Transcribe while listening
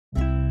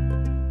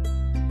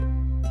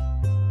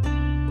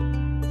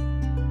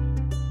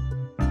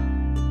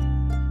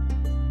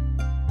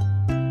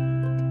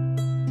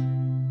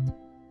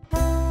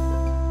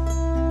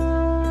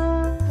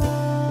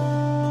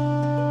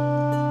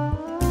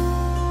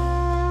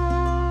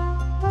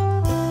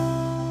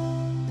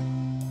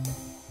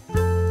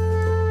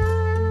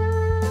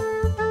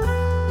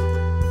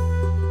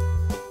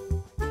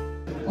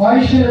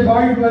I shall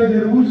abide by the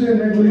rules and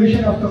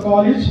regulation of the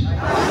college,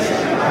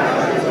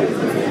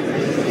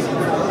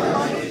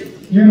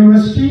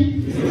 university,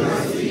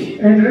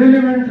 and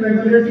relevant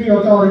regulatory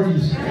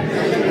authorities.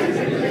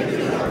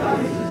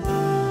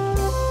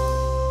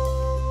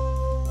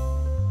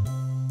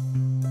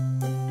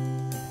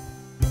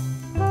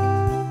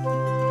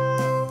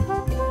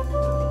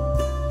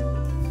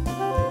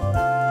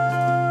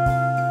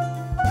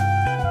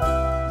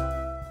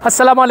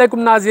 अस्सलामुअलैकुम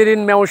नाज़रीन,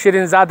 मैं हूँ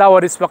शिरीनज़ादा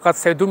और इस वक्त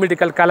सैदू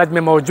मेडिकल कॉलेज में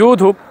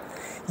मौजूद हूँ।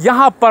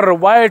 यहाँ पर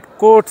वाइट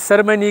कोट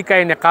सेरेमनी का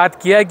इनेकाद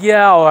किया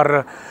गया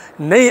और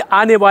नए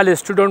आने वाले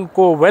स्टूडेंट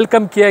को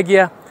वेलकम किया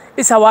गया।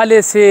 इस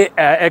हवाले से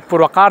एक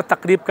पुरवकार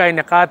तकरीब का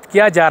इनेकाद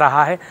किया जा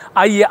रहा है।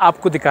 आइए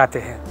आपको दिखाते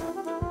हैं।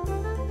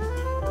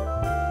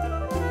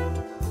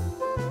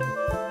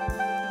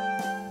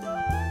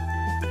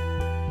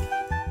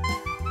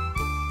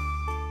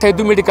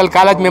 सैदू मेडिकल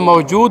कॉलेज में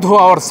मौजूद हूँ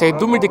और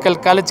सैदू मेडिकल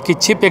कॉलेज की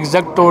चीफ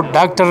एग्जीक्यूटिव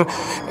डॉक्टर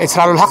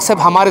इसरारुल साहब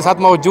हमारे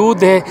साथ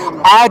मौजूद है।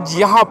 आज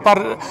यहाँ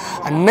पर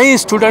नए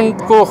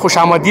स्टूडेंट को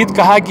खुशामदीद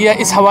कहा गया।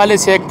 इस हवाले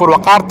से एक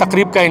पुरवकार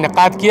तकरीब का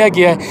इनेकाद किया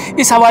गया है।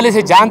 इस हवाले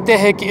से जानते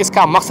हैं कि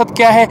इसका मकसद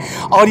क्या है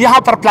और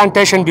यहाँ पर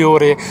प्लांटेशन भी हो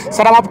रही है।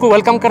 सर, हम आपको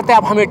वेलकम करते हैं,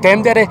 आप हमें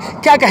टाइम दे रहे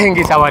हैं, क्या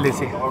कहेंगे इस हवाले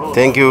से?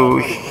 थैंक यू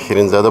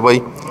शिरीनज़ादा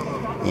भाई।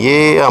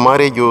 ये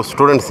हमारे जो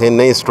स्टूडेंट्स हैं,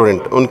 नए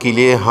स्टूडेंट, उनके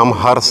लिए हम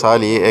हर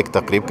साल ये एक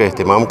तकरीब का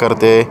अहतमाम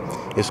करते हैं।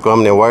 इसको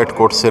हमने वाइट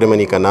कोट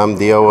सेरेमनी का नाम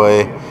दिया हुआ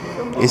है।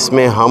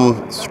 इसमें हम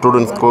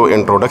स्टूडेंट्स को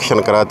इंट्रोडक्शन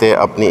कराते हैं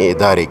अपने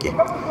इदारे की,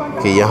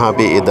 कि यहाँ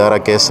पे इदारा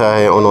कैसा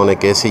है, उन्होंने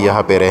कैसे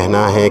यहाँ पे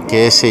रहना है,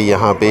 कैसे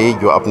यहाँ पे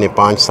जो अपने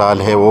 5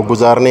 साल है वो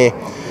गुजारने।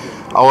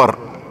 और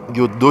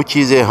जो 2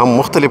 चीज़ें हम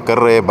मुख्तलिफ कर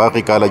रहे हैं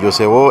बाकी कॉलेजों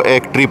से, वो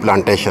एक ट्री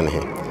प्लांटेशन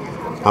है।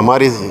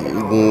 हमारी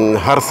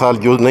हर साल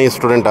जो नए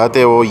स्टूडेंट आते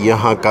हैं वो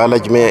यहाँ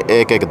कॉलेज में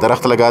एक एक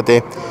दरख्त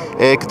लगाते।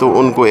 एक तो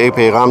उनको एक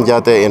पैगाम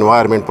जाता है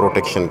एनवायरनमेंट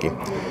प्रोटेक्शन की,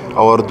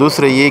 और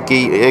दूसरे ये कि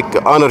एक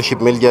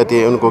ऑनरशिप मिल जाती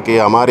है उनको कि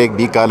हमारे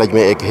भी कॉलेज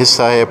में एक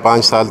हिस्सा है,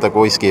 5 साल तक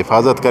वो इसकी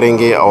हिफाजत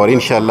करेंगे और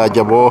इंशाअल्लाह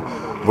जब वो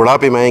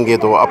बुढ़ापे में आएंगे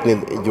तो अपने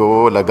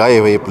जो लगाए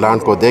हुए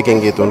प्लांट को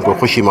देखेंगे तो उनको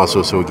खुशी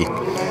महसूस होगी।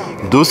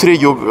 दूसरी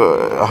जो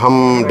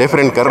हम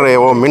डिफरेंट कर रहे हैं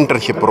वो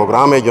मेंटरशिप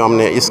प्रोग्राम है जो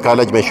हमने इस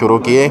कॉलेज में शुरू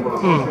किए।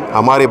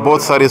 हमारे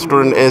बहुत सारे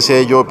स्टूडेंट ऐसे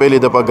हैं जो पहली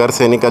दफ़ा घर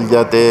से निकल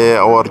जाते हैं,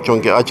 और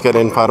चूँकि आजकल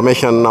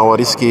इंफॉर्मेशन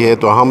और इसकी है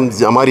तो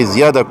हमारी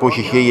ज़्यादा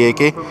कोशिश यही है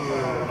कि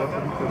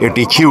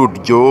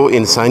एटीट्यूड जो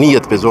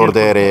इंसानियत पे ज़ोर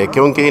दे रहे हैं,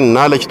 क्योंकि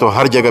नॉलेज तो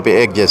हर जगह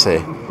पे एक जैसा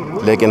है,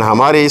 लेकिन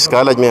हमारे इस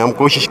कॉलेज में हम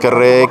कोशिश कर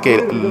रहे हैं कि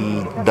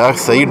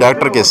सही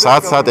डॉक्टर के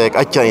साथ साथ एक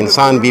अच्छा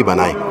इंसान भी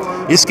बनाएं।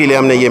 इसके लिए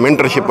हमने ये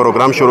मेंटरशिप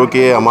प्रोग्राम शुरू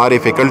किए। हमारे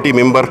फैकल्टी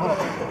मेंबर,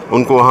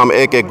 उनको हम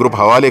एक एक ग्रुप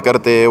हवाले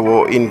करते हैं।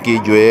 वो इनकी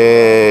जो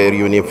है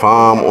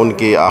यूनिफॉर्म,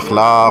 उनके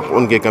अखलाक,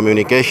 उनके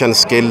कम्युनिकेशन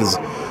स्किल्स,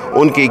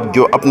 उनकी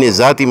जो अपने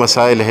ज़ाती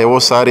मसाइल है वो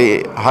सारे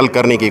हल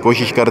करने की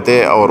कोशिश करते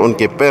हैं और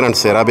उनके पेरेंट्स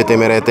से राबिते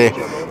में रहते हैं,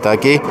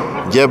 ताकि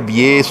जब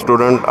ये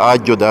स्टूडेंट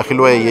आज जो दाखिल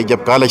हुआ है, ये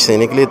जब कॉलेज से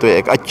निकले तो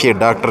एक अच्छे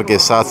डॉक्टर के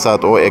साथ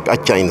साथ वो एक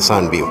अच्छा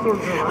इंसान भी हो।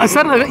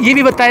 सर, ये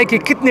भी बताएं कि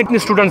कितने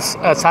स्टूडेंट्स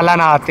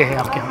सालाना आते हैं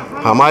आपके यहाँ?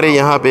 हमारे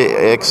यहाँ पे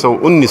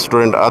 119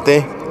 स्टूडेंट आते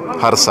हैं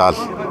हर साल,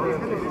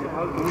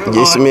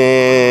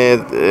 जिसमें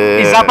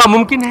इजाफा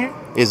मुमकिन है?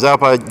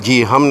 इजाफा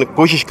जी हम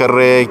कोशिश कर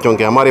रहे हैं,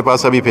 क्योंकि हमारे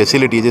पास अभी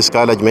फैसिलिटीज़ इस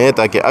कॉलेज में है,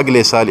 ताकि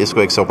अगले साल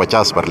इसको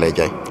 150 पर ले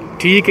जाए।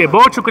 ठीक है,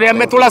 बहुत शुक्रिया।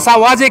 मैं थोड़ा सा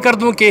वाज़े कर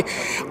दूं कि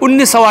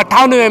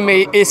 1998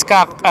 में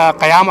इसका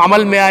क़याम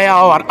अमल में आया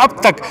और अब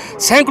तक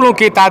सैकड़ों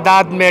की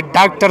तादाद में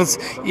डॉक्टर्स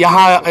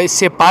यहाँ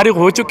इससे फारिग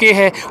हो चुके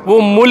हैं। वो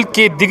मुल्क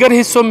के दिगर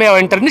हिस्सों में और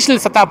इंटरनेशनल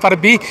सतह पर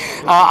भी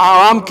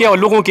आवाम के और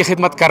लोगों की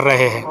खिदमत कर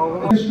रहे हैं।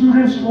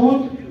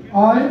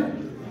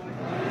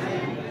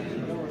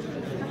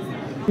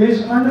 Is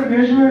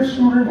undergraduate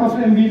student of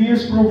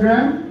MBBS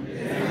Programme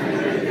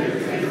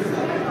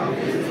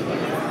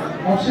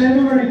of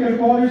Saidu Medical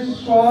College,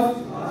 Swat,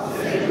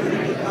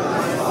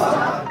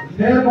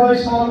 thereby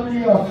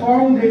solemnly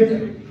affirm that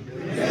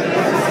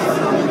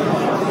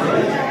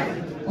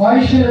I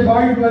shall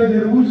abide by the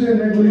rules and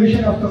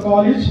regulation of the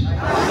college,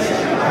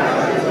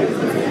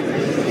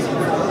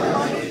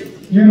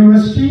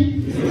 university,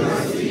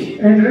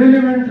 and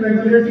relevant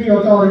regulatory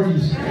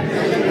authorities.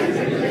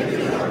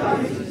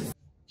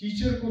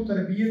 Teacher को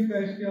तरबियत का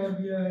इख्तियार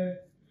दिया है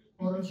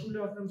और रसूल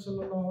अकरम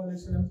सल्लल्लाहु अलैहि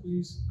वसल्लम की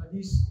इस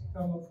हदीस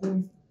का मफ़हूम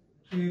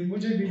कि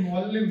मुझे भी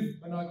मुअल्लिम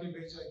बना के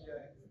भेजा गया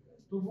है,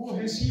 तो वो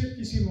हैसियत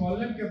किसी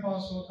मुअल्लिम के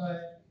पास होता है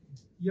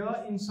या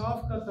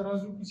इंसाफ का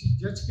तराजू किसी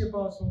जज के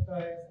पास होता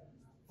है,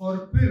 और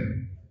फिर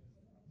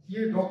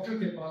ये डॉक्टर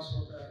के पास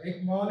होता है,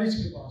 एक मुआलिज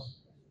के पास।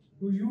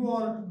 तो you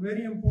are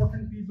very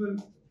important people.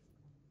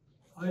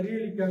 I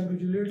really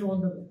congratulate on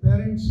the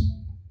parents,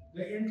 the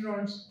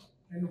entrance,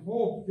 and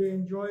hope they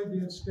enjoy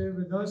their stay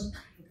with us.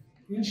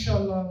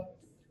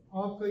 इंशाल्लाह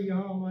आपका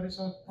यहाँ हमारे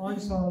साथ 5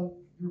 साल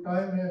जो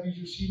टाइम है, अभी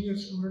जो सीनियर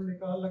स्टूडेंट ने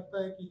कहा,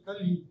 लगता है कि कल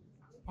ही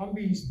हम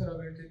भी इस तरह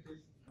बैठे थे।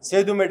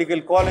 Saidu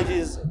Medical College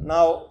is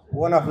now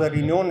one of the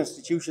renowned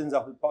institutions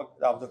of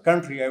the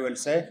country, I will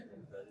say,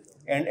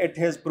 and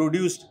it has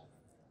produced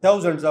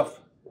thousands of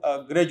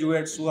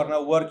graduates who are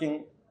now working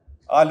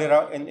all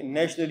around,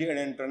 nationally and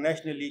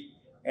internationally,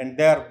 and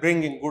they are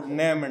bringing good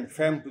name and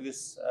fame to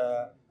this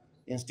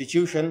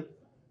institution.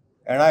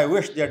 And I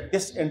wish that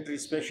this entry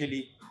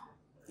especially,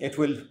 it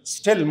will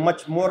still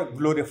much more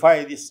glorify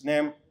this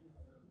name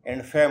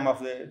and fame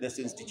of this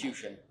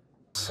institution.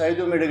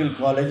 Saidu Medical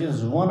College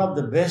is one of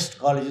the best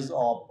colleges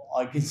of,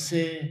 I can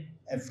say,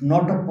 if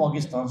not of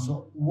Pakistan,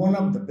 so one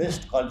of the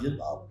best colleges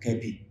of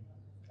KP,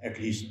 at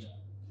least.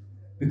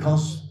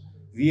 Because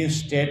we have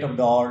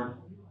state-of-the-art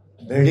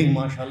building,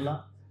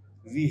 mashallah.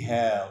 We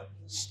have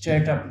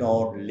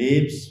state-of-the-art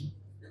labs.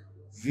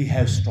 We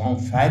have strong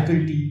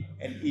faculty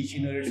in each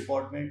and every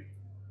department.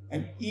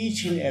 And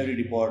each and every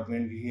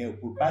department, we have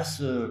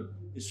professor,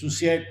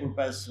 associate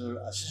professor,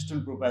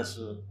 assistant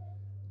professor,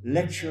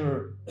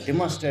 lecturer,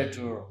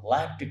 demonstrator,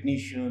 lab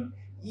technician,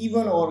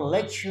 even our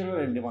lecturer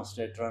and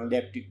demonstrator and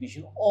lab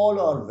technician,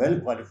 all are well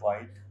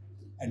qualified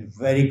and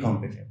very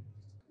competent.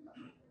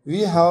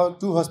 We have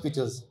two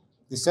hospitals,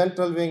 the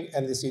Central Wing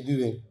and the Saidu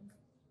Wing,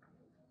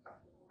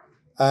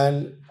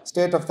 and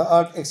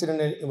state-of-the-art accident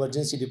and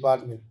emergency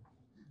department,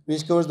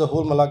 which covers the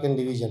whole Malaccan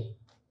division.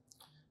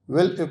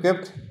 Well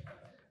equipped,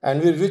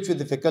 and we're rich with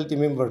the faculty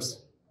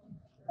members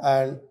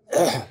and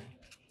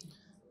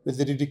with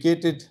the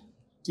dedicated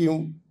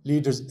team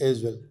leaders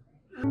as well.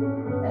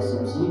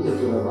 SMC के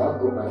तलबा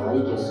को पढ़ाई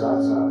के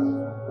साथ-साथ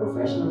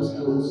professional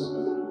skills,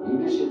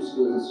 leadership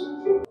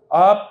skills.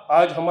 आप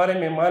आज हमारे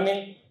मेहमान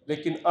हैं,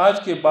 लेकिन आज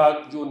के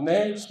बाद जो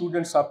नए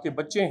स्टूडेंट्स आपके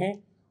बच्चे हैं,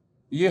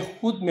 ये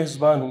खुद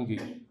मेज़बान होंगे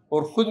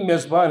और खुद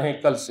मेज़बान हैं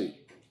कल से।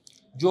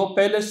 जो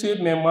पहले से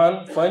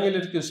मेहमान फाइनल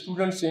ईयर के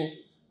स्टूडेंट्स हैं,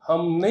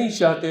 हम नहीं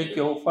चाहते कि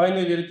वो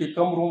फाइनल ईयर के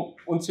कमरों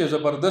उनसे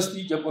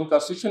ज़बरदस्ती, जब उनका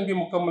सेशन भी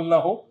मुकम्मल ना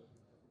हो,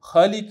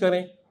 खाली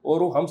करें और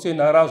वो हमसे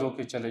नाराज़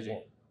होकर चले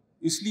जाएं।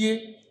 इसलिए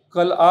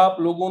कल आप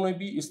लोगों ने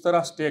भी इस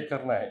तरह स्टे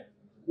करना है,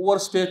 ओवर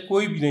स्टे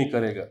कोई भी नहीं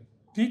करेगा।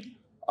 ठीक,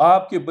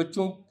 आपके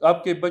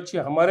बच्चे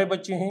हमारे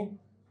बच्चे हैं,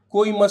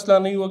 कोई मसला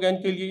नहीं होगा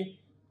इनके लिए।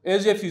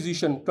 As a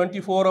physician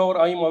 24 our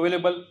I am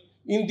available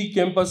in the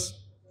campus.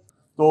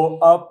 तो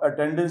आप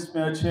अटेंडेंस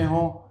में अच्छे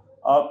हों,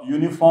 आप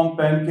यूनिफॉर्म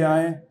पहन के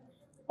आएँ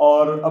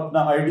और अपना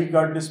आईडी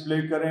कार्ड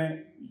डिस्प्ले करें।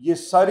 ये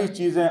सारी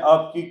चीज़ें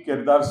आपकी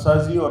किरदार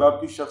साजी और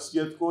आपकी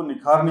शख्सियत को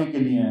निखारने के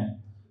लिए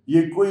हैं,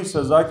 ये कोई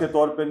सज़ा के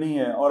तौर पे नहीं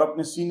है। और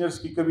अपने सीनियर्स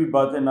की कभी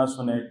बातें ना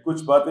सुने,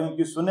 कुछ बातें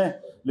उनकी सुने,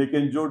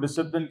 लेकिन जो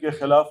डिसिप्लिन के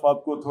ख़िलाफ़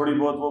आपको थोड़ी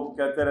बहुत वो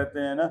कहते रहते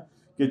हैं ना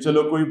कि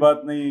चलो कोई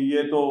बात नहीं,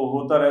 ये तो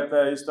होता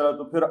रहता है इस तरह,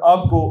 तो फिर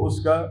आपको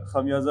उसका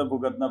खमियाजा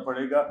भुगतना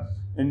पड़ेगा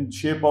in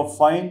shape of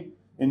fine,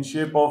 in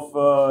shape of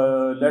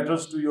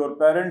letters to your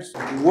parents.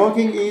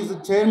 Working is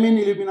chairman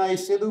alumni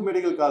Saidu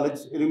Medical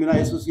College, alumni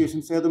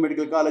association Saidu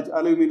Medical College.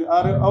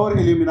 Our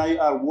alumni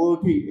are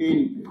working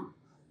in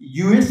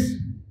US,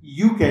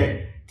 UK,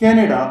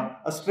 Canada,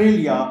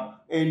 Australia,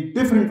 and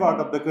different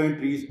part of the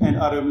countries,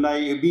 and our alumni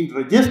have been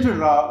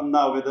registered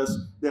now with us.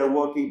 They are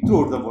working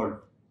throughout the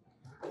world.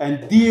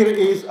 And there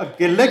is a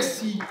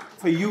galaxy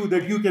for you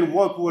that you can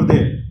work over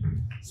there.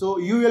 So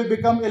you will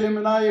become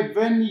alumni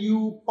when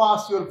you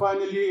pass your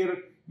final year.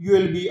 You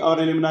will be our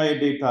alumni at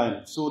that time.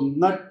 So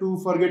not to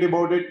forget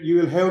about it, you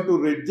will have to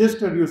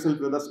register yourself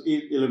with us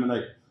as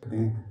alumni.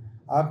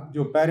 आप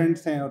जो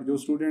parents हैं और जो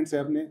students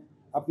हैं,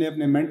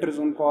 अपने mentors,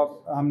 उनको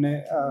हमने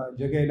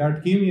जगह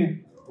अलॉट की हुई है,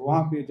 तो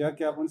वहाँ पे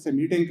जाके आप उनसे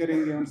मीटिंग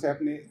करेंगे, उनसे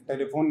अपने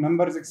टेलीफोन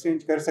नंबर्स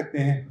एक्सचेंज कर सकते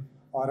हैं।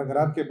 और अगर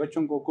आपके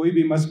बच्चों को कोई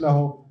भी मसला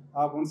हो,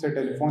 आप उनसे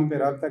टेलीफोन पे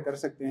रब्ता कर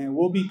सकते हैं।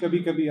 वो भी कभी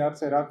कभी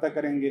आपसे रब्ता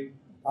करेंगे,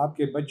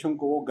 आपके बच्चों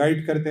को वो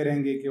गाइड करते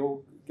रहेंगे कि वो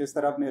किस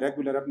तरह अपने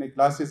रेगुलर अपने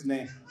क्लासेस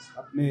लें।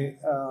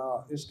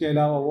 इसके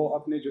अलावा वो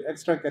अपने जो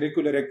एक्स्ट्रा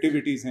करिकुलर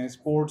एक्टिविटीज़ हैं,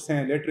 स्पोर्ट्स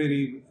हैं,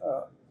 लिटरेरी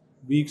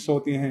वीक्स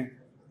होती हैं,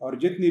 और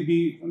जितनी भी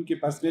उनकी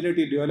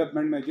पर्सनैलिटी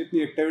डेवलपमेंट में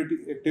जितनी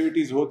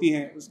एक्टिविटीज़ होती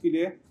हैं, उसके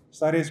लिए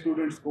सारे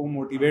स्टूडेंट्स को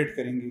मोटिवेट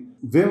करेंगे।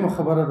 वेम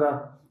खबर दा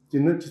कि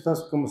none चितास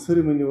come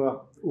ceremony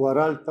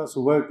Waral Tas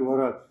white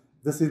Waral,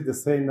 this is the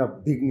sign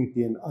of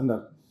dignity and honour.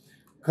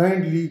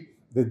 Kindly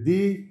the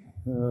दी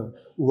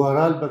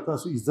वराल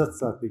बतासु इज्जत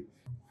साथी।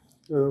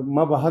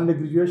 मां बाहर ने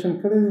ग्रेजुएशन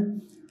करे,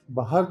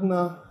 बाहर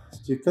ना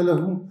چې کله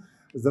هم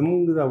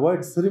زمونږ د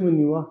وايټ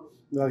سریمونی وه،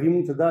 د هغې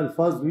مونږ ته دا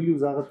الفاظ ویلي وو،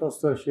 زه هغه تاسو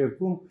سره شیر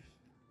کوم.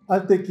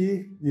 هلته کې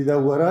د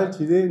ورال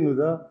چې دی نو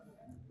دا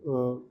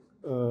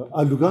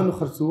الوګانو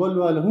خرڅول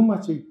والا هم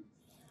اچوي،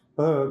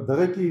 په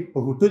دغه کې په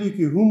هوټل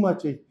کې هم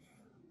اچوي،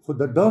 خو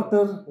د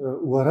ډاکټر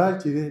ورال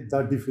چې دی دا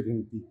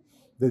ډیفرنٹ دی.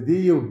 د دې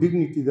یو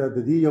ډیګنیټي ده، د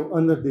دې یو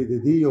انر دی، د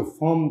دې یو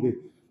فارم دی،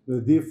 د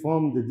دې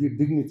فارم د دې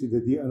ډیګنیټي د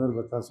دې انر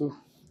به تاسو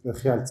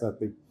خیال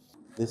ساتئ.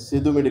 The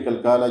Saidu Medical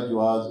College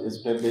was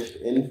established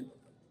in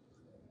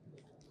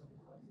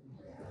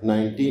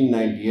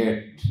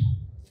 1998,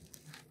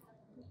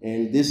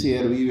 and this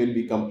year we will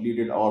be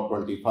completed our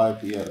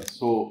 25 years.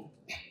 So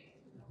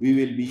we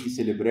will be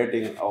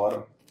celebrating our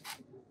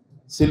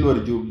silver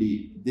jubilee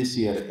this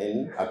year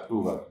in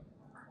October,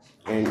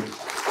 and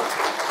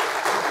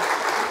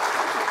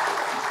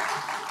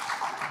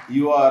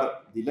you are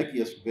the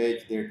luckiest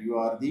batch that you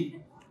are the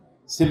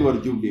silver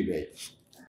jubilee batch.